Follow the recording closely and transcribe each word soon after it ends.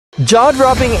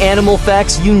Jaw-dropping animal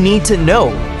facts you need to know.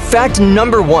 Fact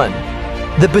number 1.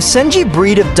 The basenji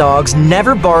breed of dogs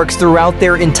never barks throughout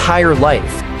their entire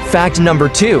life. Fact number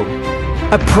 2.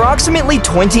 Approximately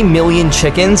 20 million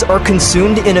chickens are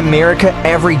consumed in America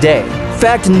every day.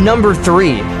 Fact number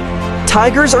 3.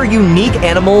 Tigers are unique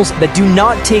animals that do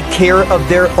not take care of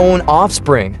their own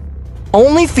offspring.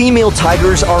 Only female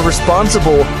tigers are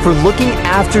responsible for looking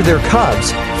after their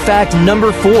cubs. Fact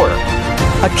number 4.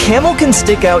 A camel can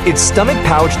stick out its stomach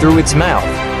pouch through its mouth.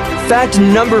 Fact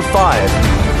number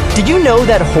 5. Did you know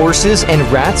that horses and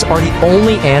rats are the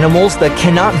only animals that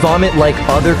cannot vomit like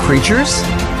other creatures?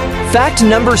 Fact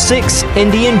number 6.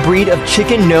 Indian breed of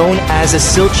chicken known as a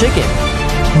sil chicken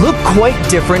look quite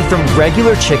different from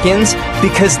regular chickens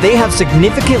because they have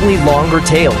significantly longer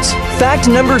tails. Fact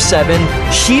number 7.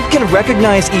 Sheep can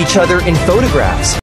recognize each other in photographs.